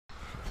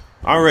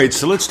All right,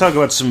 so let's talk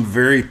about some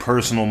very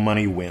personal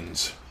money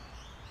wins.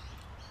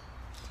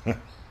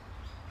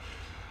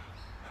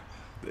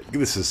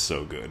 This is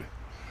so good.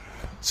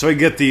 So I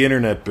get the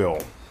internet bill.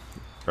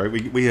 Right?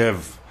 We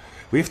have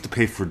to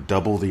pay for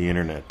double the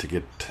internet to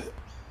get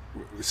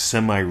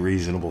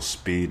semi-reasonable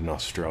speed in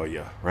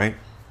Australia, right?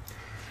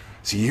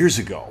 So years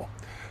ago,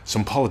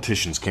 some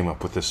politicians came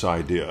up with this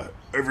idea.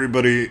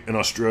 Everybody in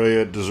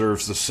Australia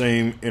deserves the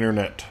same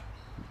internet.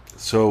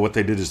 So what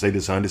they did is they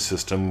designed a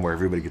system where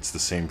everybody gets the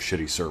same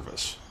shitty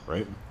service,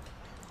 right?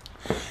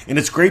 And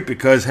it's great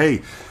because,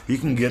 hey, you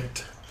can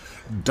get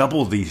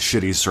double the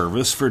shitty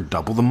service for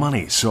double the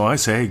money. So I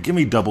say, hey, give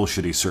me double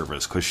shitty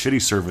service, because shitty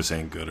service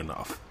ain't good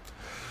enough.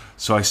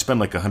 So I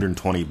spend like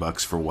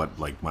 $120 for what,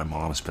 like, my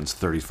mom spends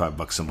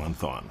 $35 a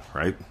month on,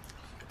 right?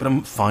 But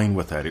I'm fine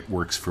with that. It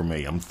works for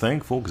me. I'm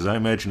thankful because I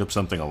imagined up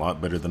something a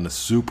lot better than the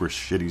super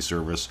shitty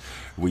service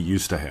we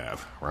used to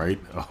have, right?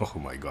 Oh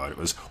my God, it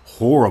was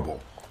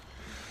horrible.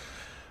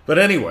 But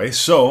anyway,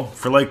 so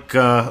for like,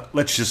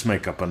 let's just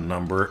make up a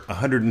number,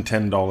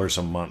 $110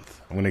 a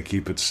month. I'm going to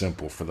keep it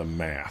simple for the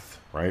math,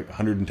 right?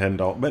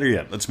 $110. Better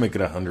yet, let's make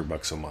it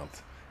 $100 a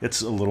month.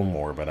 It's a little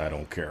more, but I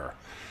don't care.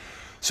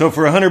 So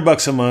for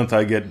 $100 a month,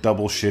 I get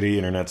double shitty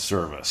internet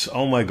service.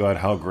 Oh my God,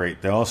 how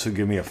great. They also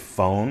give me a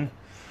phone,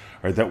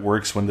 right, that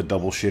works when the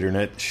double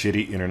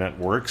shitty internet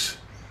works.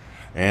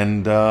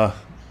 And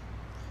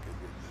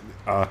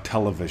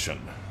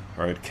television.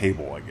 All right,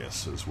 cable, I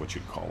guess, is what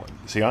you'd call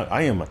it. See,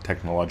 I am a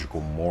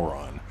technological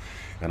moron,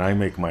 and I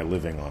make my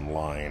living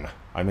online.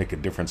 I make a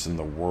difference in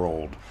the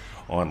world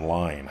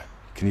online.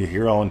 Can you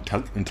hear how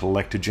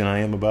intellectual I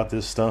am about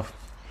this stuff?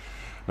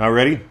 Now,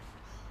 ready?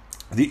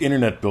 The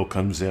internet bill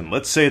comes in.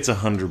 Let's say it's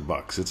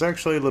 $100. It's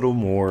actually a little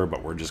more,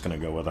 but we're just going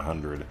to go with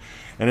 $100.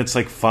 And it's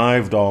like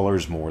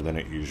 $5 more than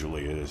it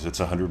usually is. It's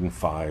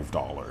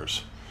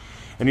 $105.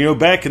 And you know,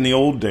 back in the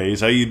old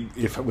days,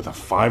 if with a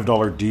 $5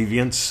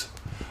 deviance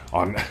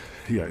on,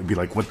 yeah, it'd be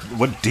like, what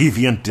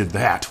deviant did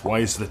that? Why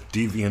is that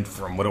deviant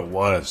from what it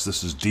was?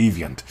 This is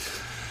deviant.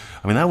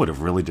 I mean, that would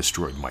have really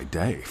destroyed my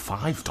day.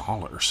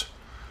 $5.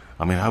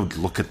 I mean, I would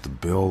look at the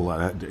bill.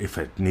 If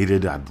it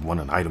needed, I'd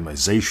want an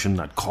itemization.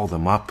 I'd call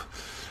them up.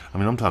 I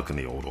mean, I'm talking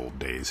the old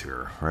days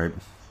here, right?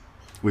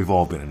 We've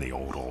all been in the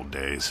old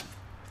days.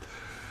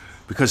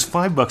 Because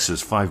 $5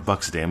 is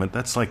 $5, damn it.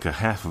 That's like a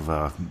half of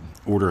a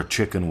order of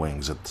chicken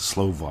wings at the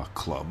Slovak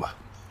Club.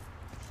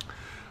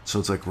 So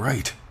it's like,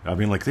 right. I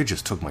mean, like, they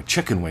just took my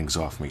chicken wings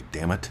off me,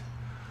 damn it.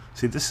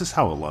 See, this is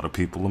how a lot of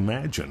people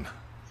imagine.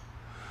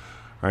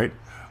 Right?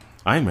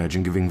 I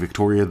imagine giving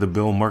Victoria the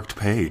bill marked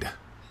paid.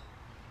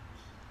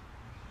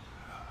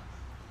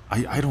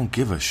 I don't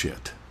give a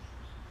shit.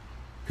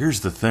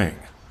 Here's the thing.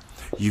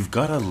 You've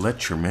got to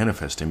let your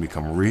manifesting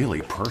become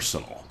really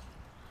personal.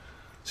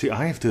 See,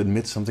 I have to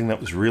admit something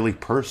that was really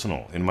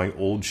personal in my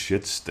old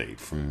shit state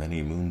from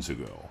many moons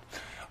ago.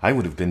 I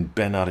would have been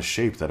bent out of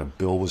shape that a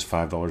bill was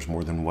 $5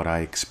 more than what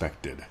I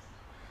expected.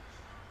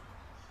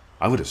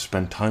 I would have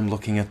spent time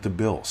looking at the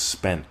bill.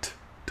 Spent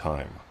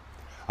time.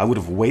 I would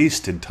have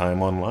wasted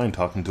time online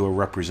talking to a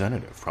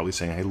representative, probably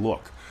saying, hey,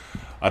 look,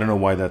 I don't know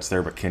why that's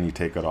there, but can you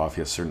take it off?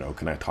 Yes or no?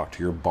 Can I talk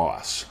to your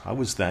boss? I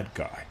was that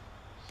guy.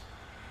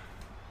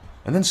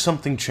 And then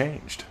something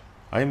changed.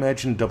 I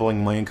imagined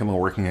doubling my income and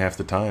working half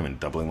the time, and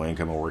doubling my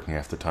income and working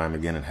half the time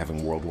again, and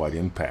having worldwide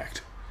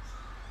impact.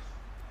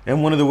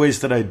 And one of the ways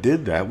that I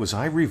did that was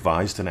I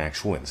revised an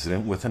actual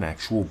incident with an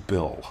actual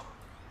bill.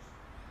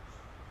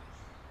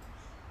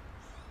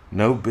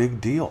 No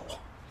big deal.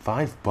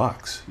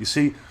 $5. You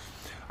see,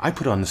 I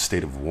put on the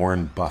state of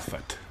Warren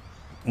Buffett.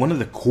 One of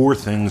the core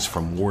things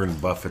from Warren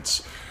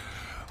Buffett's,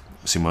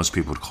 see, most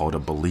people would call it a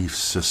belief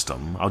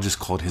system. I'll just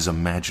call it his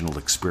imaginal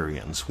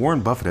experience.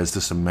 Warren Buffett has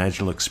this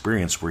imaginal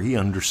experience where he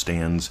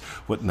understands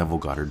what Neville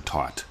Goddard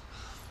taught,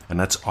 and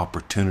that's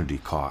opportunity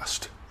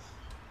cost.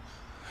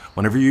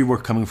 Whenever you are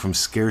coming from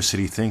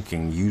scarcity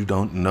thinking, you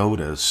don't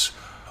notice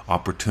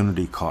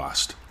opportunity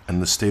cost.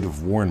 And the state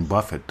of Warren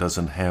Buffett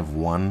doesn't have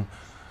one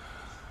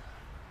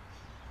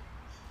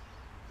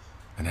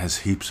and has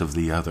heaps of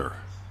the other.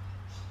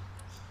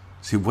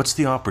 See, what's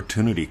the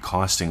opportunity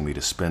costing me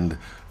to spend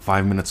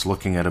 5 minutes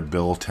looking at a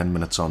bill, 10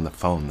 minutes on the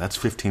phone? That's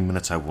 15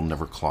 minutes I will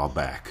never claw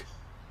back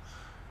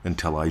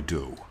until I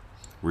do.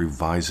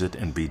 Revise it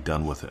and be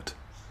done with it.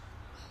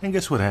 And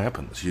guess what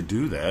happens? You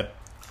do that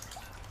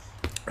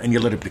and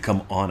you let it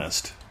become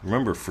honest.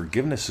 Remember,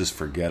 forgiveness is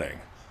forgetting.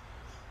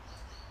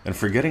 And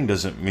forgetting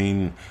doesn't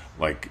mean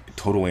like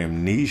total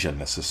amnesia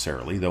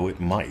necessarily, though it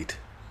might.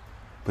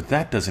 But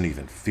that doesn't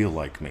even feel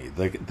like me.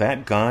 Like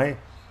that guy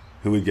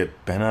who would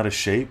get bent out of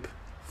shape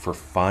for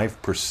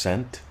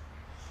 5%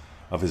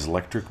 of his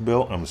electric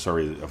bill,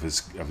 of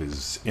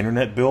his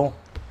internet bill.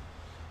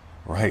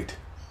 Right.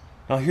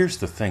 Now here's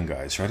the thing,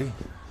 guys, ready?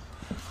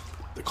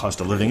 The cost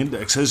of living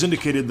index has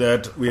indicated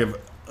that we have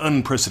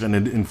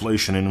unprecedented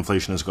inflation, and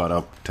inflation has got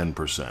up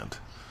 10%.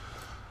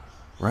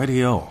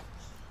 Rightio.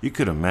 You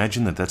could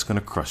imagine that that's going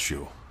to crush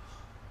you.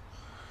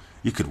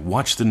 You could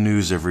watch the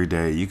news every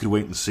day. You could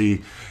wait and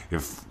see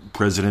if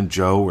President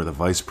Joe or the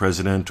vice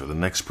president or the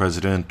next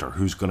president or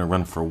who's going to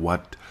run for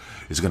what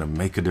is going to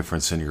make a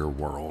difference in your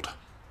world.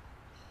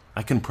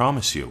 I can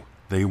promise you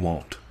they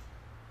won't.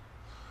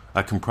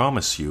 I can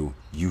promise you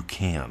you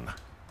can.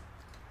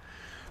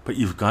 But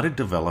you've got to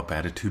develop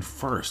attitude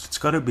first. It's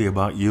got to be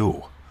about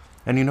you.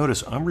 And you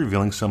notice I'm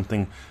revealing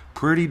something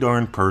pretty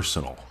darn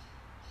personal.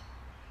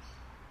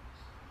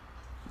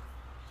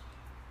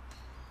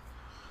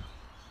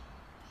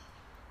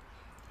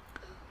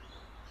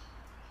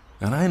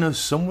 And I know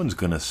someone's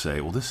going to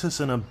say, well, this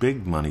isn't a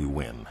big money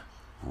win.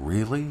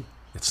 Really?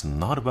 It's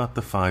not about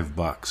the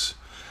 $5.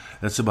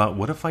 It's about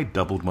what if I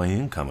doubled my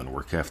income and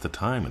work half the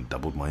time and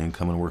doubled my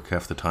income and work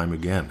half the time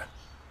again?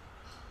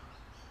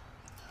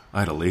 I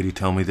had a lady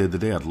tell me the other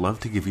day, I'd love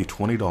to give you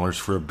 $20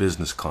 for a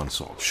business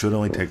consult. It should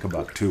only take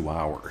about 2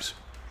 hours.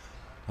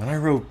 And I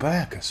wrote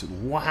back, I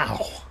said,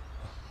 wow.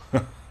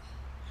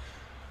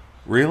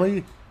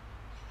 Really?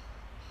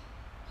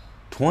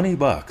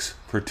 $20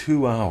 for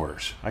 2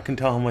 hours. I can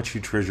tell how much you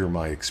treasure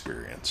my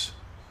experience.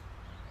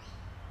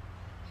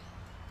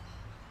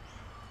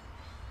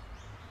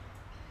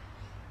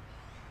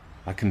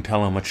 I can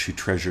tell how much she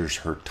treasures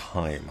her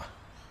time.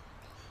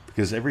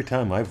 Because every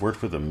time I've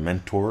worked with a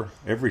mentor,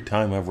 every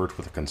time I've worked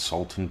with a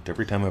consultant,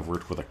 every time I've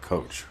worked with a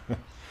coach,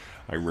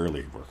 I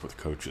rarely work with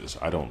coaches.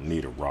 I don't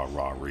need a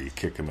rah-rah-ree,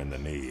 kick him in the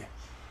knee.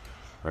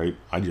 Right?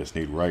 I just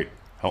need,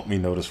 help me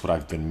notice what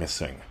I've been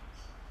missing.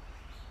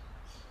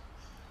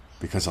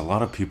 Because a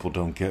lot of people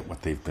don't get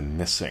what they've been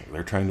missing.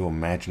 They're trying to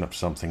imagine up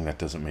something that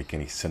doesn't make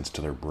any sense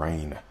to their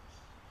brain.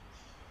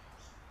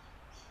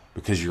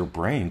 Because your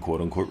brain,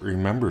 quote unquote,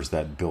 remembers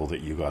that bill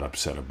that you got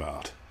upset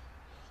about.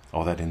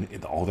 All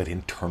that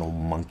internal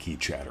monkey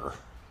chatter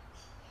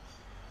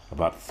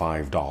about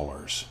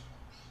 $5.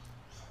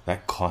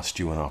 That cost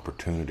you an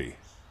opportunity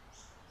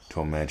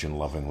to imagine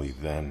lovingly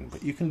then.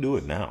 But you can do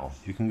it now.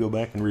 You can go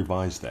back and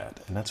revise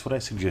that. And that's what I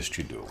suggest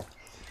you do.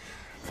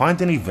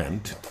 Find an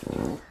event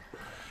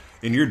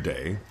in your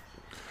day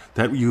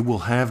that you will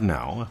have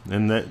now,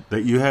 and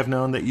that you have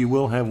now and that you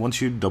will have once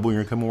you double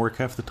your income and work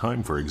half the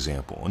time, for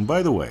example. And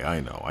by the way, I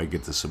know, I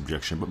get this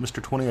objection, but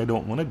Mr. 20, I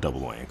don't want to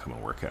double my income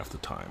and work half the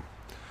time.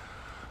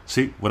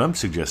 See, what I'm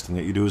suggesting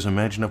that you do is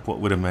imagine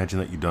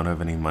that you don't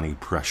have any money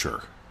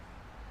pressure.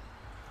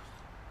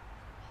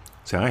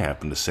 See, I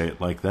happen to say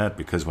it like that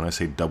because when I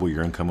say double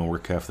your income and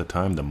work half the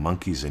time, the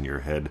monkeys in your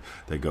head,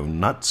 they go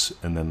nuts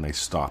and then they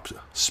stop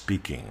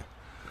speaking.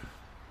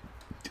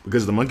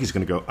 Because the monkey's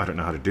going to go, I don't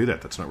know how to do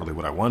that. That's not really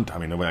what I want. I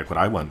mean, like what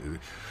I want.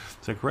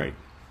 It's like, right.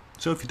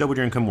 So if you doubled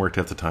your income and worked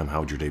half the time,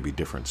 how would your day be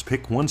different?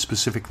 Pick one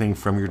specific thing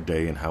from your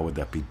day and how would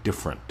that be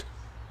different?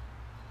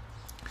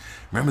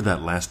 Remember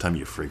that last time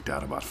you freaked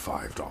out about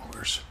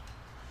 $5?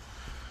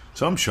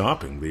 So I'm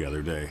shopping the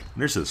other day.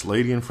 There's this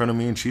lady in front of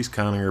me, and she's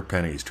counting her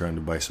pennies, trying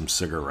to buy some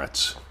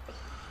cigarettes.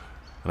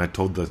 And I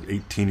told the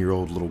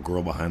 18-year-old little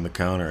girl behind the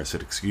counter, I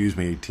said, excuse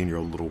me,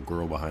 18-year-old little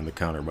girl behind the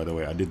counter. By the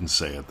way, I didn't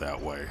say it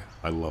that way.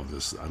 I love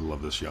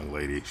this young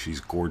lady. She's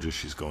gorgeous.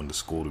 She's going to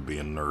school to be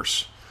a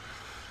nurse.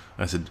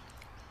 I said,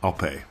 I'll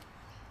pay.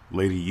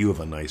 Lady, you have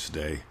a nice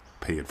day.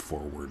 Pay it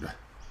forward.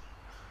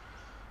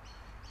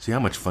 See, how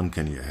much fun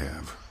can you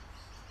have?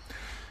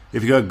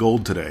 If you got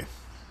gold today,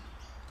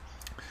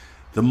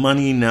 the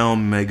Money Now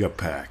Mega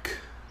Pack.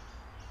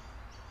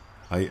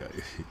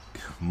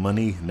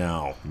 Money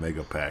Now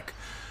Mega Pack.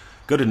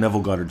 Go to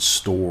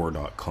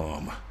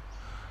NevilleGoddardStore.com.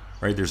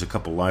 Right, there's a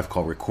couple live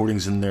call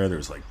recordings in there.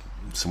 There's like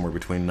somewhere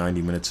between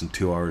 90 minutes and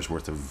 2 hours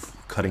worth of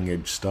cutting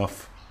edge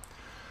stuff.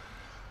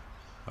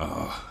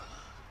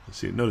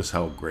 See, notice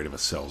how great of a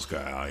sales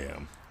guy I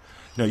am.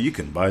 You know, you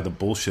can buy the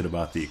bullshit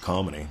about the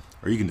economy,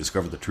 or you can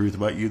discover the truth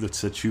about you that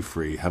sets you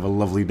free. Have a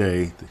lovely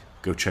day.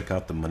 Go check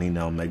out the Money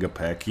Now Mega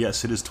Pack.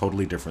 Yes, it is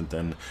totally different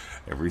than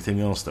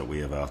everything else that we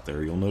have out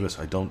there. You'll notice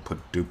I don't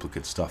put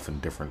duplicate stuff in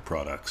different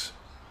products.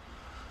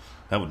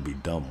 That would be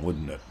dumb,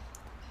 wouldn't it?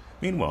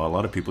 Meanwhile, a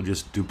lot of people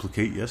just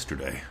duplicate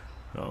yesterday.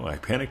 Oh, I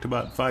panicked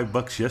about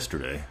 $5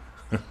 yesterday.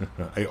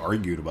 I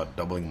argued about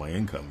doubling my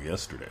income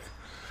yesterday.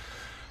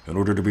 In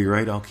order to be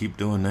right, I'll keep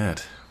doing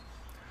that.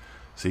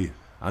 See,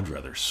 I'd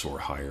rather soar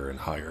higher and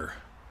higher.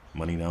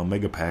 Money Now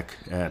Mega Pack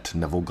at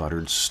Neville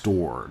Goddard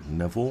Store.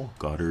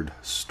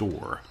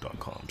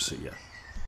 NevilleGoddardStore.com. See ya.